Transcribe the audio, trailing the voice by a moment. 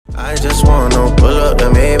I just wanna pull up the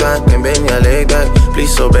Maybach and bend your leg back.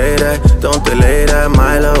 Please obey that, don't delay that.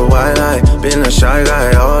 My love, why lie? Been a shy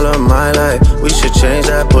guy all of my life. We should change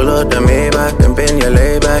that. Pull up the Maybach and bend your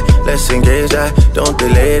leg back. Let's engage that, don't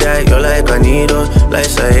delay that. You're like a needle,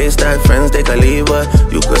 life's a haystack. Friends they can leave, but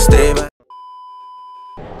you could stay back.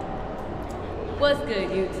 What's good,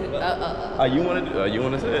 YouTube? You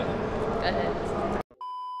wanna say it? Go ahead.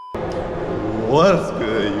 What's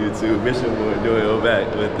good, YouTube? Mission Boy Doyle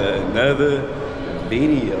back with another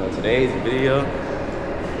video. Today's video,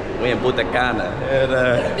 we in Butacana.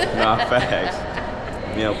 Nah, facts.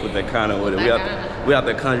 We in Butacana with it. We out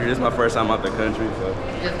the country. This is my first time out the country, so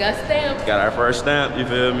just got stamped. Got our first stamp. You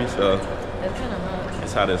feel me? So it's kind of hot.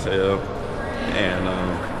 It's hot as hell, and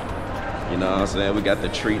you know what I'm saying. We got the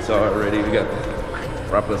treats already. We got the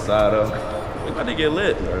reposado. We about to get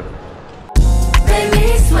lit, bro. Make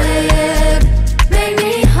me sweat. Make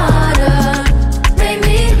me harder, make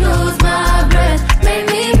me lose my breath, make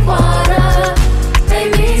me water,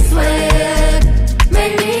 make me sweat,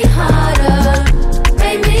 make me harder,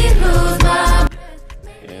 make me lose my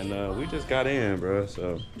breath. And we just got in, bro.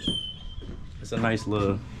 So it's a nice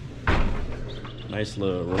little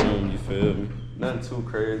room. You feel me? Nothing too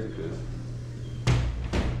crazy because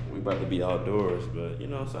we about to be outdoors, but you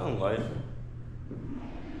know, something light,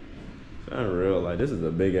 something real. Like this is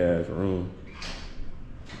a big ass room.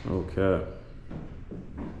 Okay.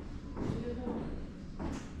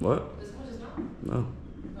 What? No.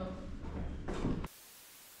 Oh,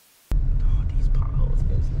 these potholes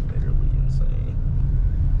is literally insane.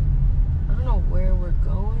 I don't know where we're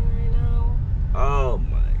going right now. Oh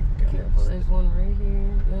my god. Careful, there's one right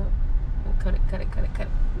here. Yep. Cut it.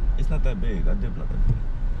 It's not that big. That dip not that big.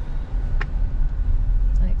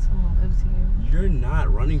 It's like someone lives here. You're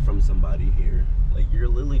not running from somebody here. Like you're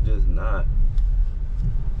literally just not.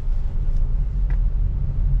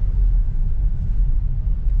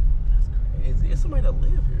 Is somebody that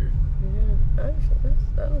live here? Yeah, actually,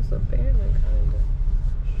 that was abandoned, kind of.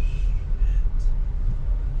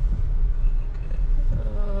 Okay.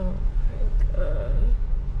 Oh my god.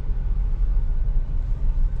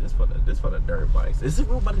 This for the dirt bikes. Is this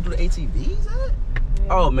where we're about to do the ATVs at? Yeah.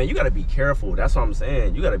 Oh man, you gotta be careful. That's what I'm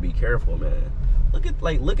saying. You gotta be careful, man. Look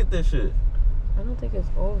at this shit. I don't think it's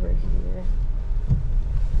over here.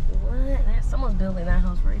 What? There's someone's building that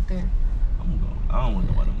house right there. I don't want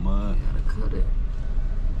to go by the mud. Gotta cut it.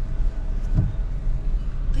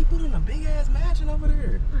 They put in a big ass mansion over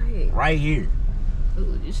there. Right here.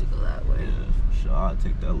 Ooh, you should go that way. Yeah, for sure. I'll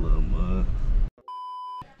take that little mud.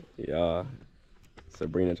 Yeah.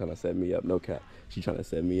 Sabrina trying to set me up. No cap. She trying to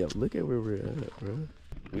set me up. Look at where we're at, bro.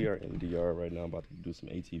 We are in DR right now, about to do some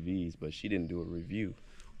ATVs, but she didn't do a review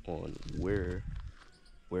on where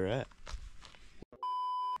we're at.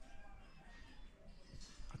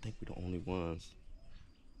 I think we're the only ones.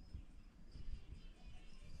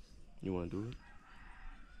 You want to do it?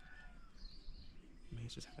 Man,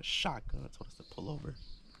 just had a shotgun. Told us to pull over.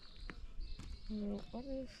 What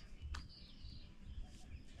if?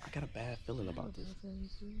 I got a bad feeling about this.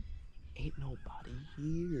 Ain't nobody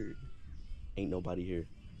here. Ain't nobody here.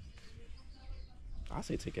 I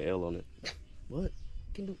say take a L on it. What?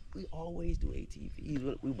 We always do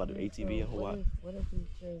ATVs. We about to do ATV in Hawaii. What if we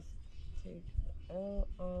just take L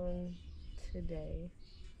on today?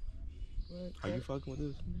 Are you fucking with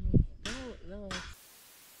this? No.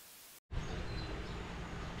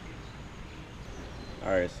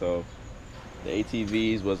 Alright, so the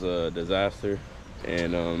ATVs was a disaster,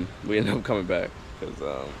 and we ended up coming back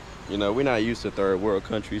because you know, we're not used to third world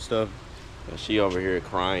country stuff, and she over here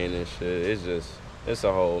crying and shit. It's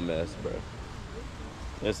a whole mess, bro.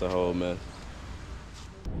 It's a whole mess.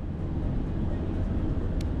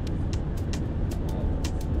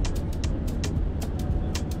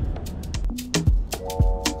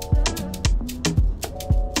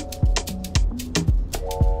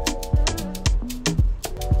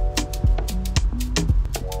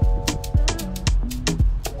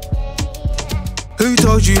 Who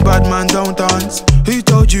told you bad man don't dance? Who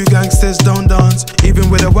told you gangsters don't dance?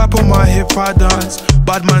 Even with a whip on my hip I dance.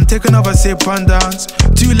 Bad man take another sip and dance.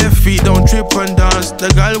 Two left feet don't trip and dance. The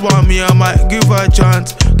girl want me, I might give her a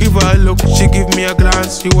chance. Give her a look, she give me a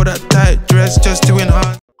glance. She wore that tight dress just to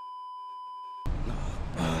enhance.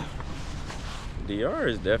 DR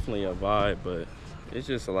is definitely a vibe, but it's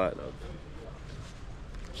just a lot of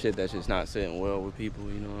shit that's just not sitting well with people,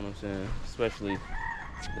 you know what I'm saying? Especially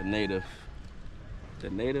the native. The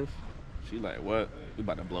native, she like, what? We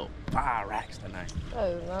about to blow 5 racks tonight. That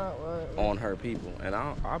is not what. On her people, and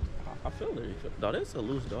I feel it. Dog, it's a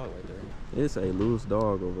loose dog right there. It's a loose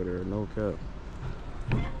dog over there, no cap.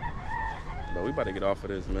 Bro, we about to get off of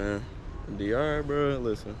this, man. DR, bro,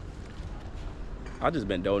 listen. I just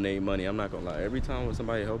been donating money. I'm not gonna lie. Every time when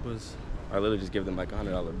somebody help us, I literally just give them like a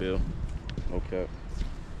 $100 bill. No cap.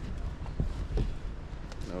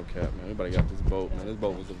 No cap, man. We about to get off this boat, man. This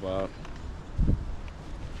boat was a vibe.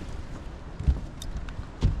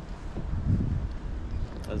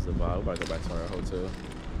 That's a vibe. We about to go back to our hotel.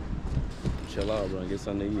 Chill out, bro, and get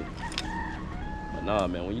something to eat. But nah,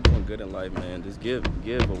 man, when you're doing good in life, man, just give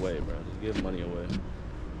away, bro. Just give money away.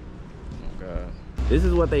 Oh, God. This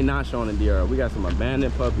is what they not showing in DR. We got some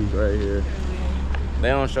abandoned puppies right here. They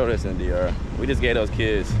don't show this in DR. We just gave those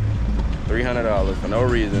kids $300 for no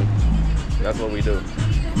reason. That's what we do.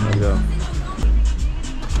 Let's go.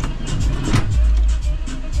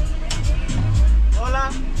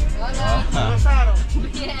 Hola. Hola. Rosario.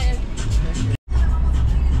 Yes.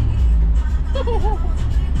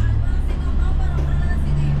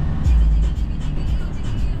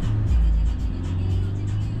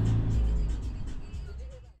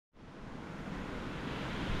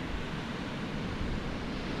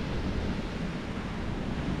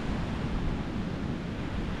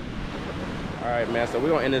 Alright, man, so we're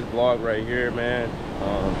gonna end this vlog right here, man.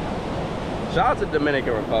 Shout out to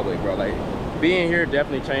Dominican Republic, bro. Like, being here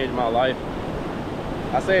definitely changed my life.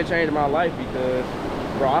 I say it changed my life because,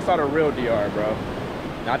 bro, I saw the real DR, bro.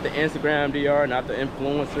 Not the Instagram DR, not the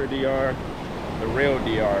influencer DR, the real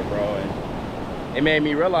DR, bro. And it made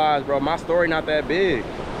me realize, bro, my story not that big.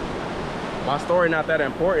 My story not that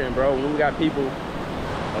important, bro. When we got people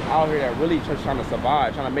out here that really just trying to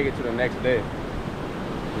survive, trying to make it to the next day.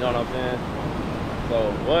 You know what I'm saying?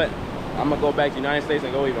 So what? I'm gonna go back to the United States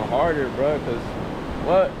and go even harder, bro, because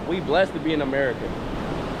what? We blessed to be in America.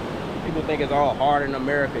 People think it's all hard in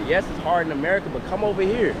America. Yes, it's hard in America, but come over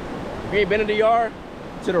here. If you ain't been to DR,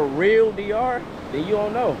 to the real DR, then you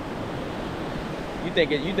don't know. You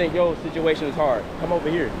think your situation is hard. Come over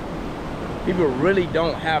here. People really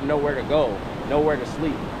don't have nowhere to go, nowhere to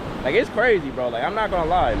sleep. Like, it's crazy, bro. Like, I'm not gonna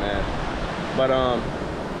lie, man. But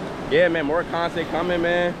yeah, man, more content coming,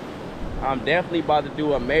 man. I'm definitely about to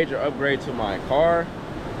do a major upgrade to my car.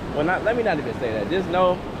 Well, let me not even say that. Just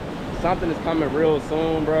know something is coming real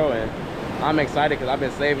soon, bro, and I'm excited because I've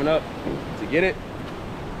been saving up to get it,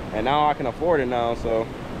 and now I can afford it now. So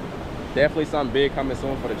definitely something big coming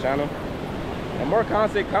soon for the channel, and more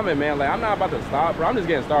content coming, man. Like, I'm not about to stop, bro. I'm just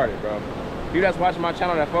getting started, bro. If you that's watching my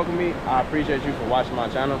channel that fuck with me, I appreciate you for watching my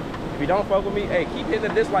channel. If you don't fuck with me, hey, keep hitting the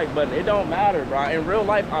dislike button. It don't matter, bro. In real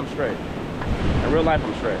life, I'm straight. In real life,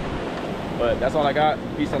 I'm straight. But that's all I got.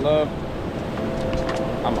 Peace and love.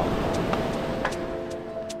 I'm out.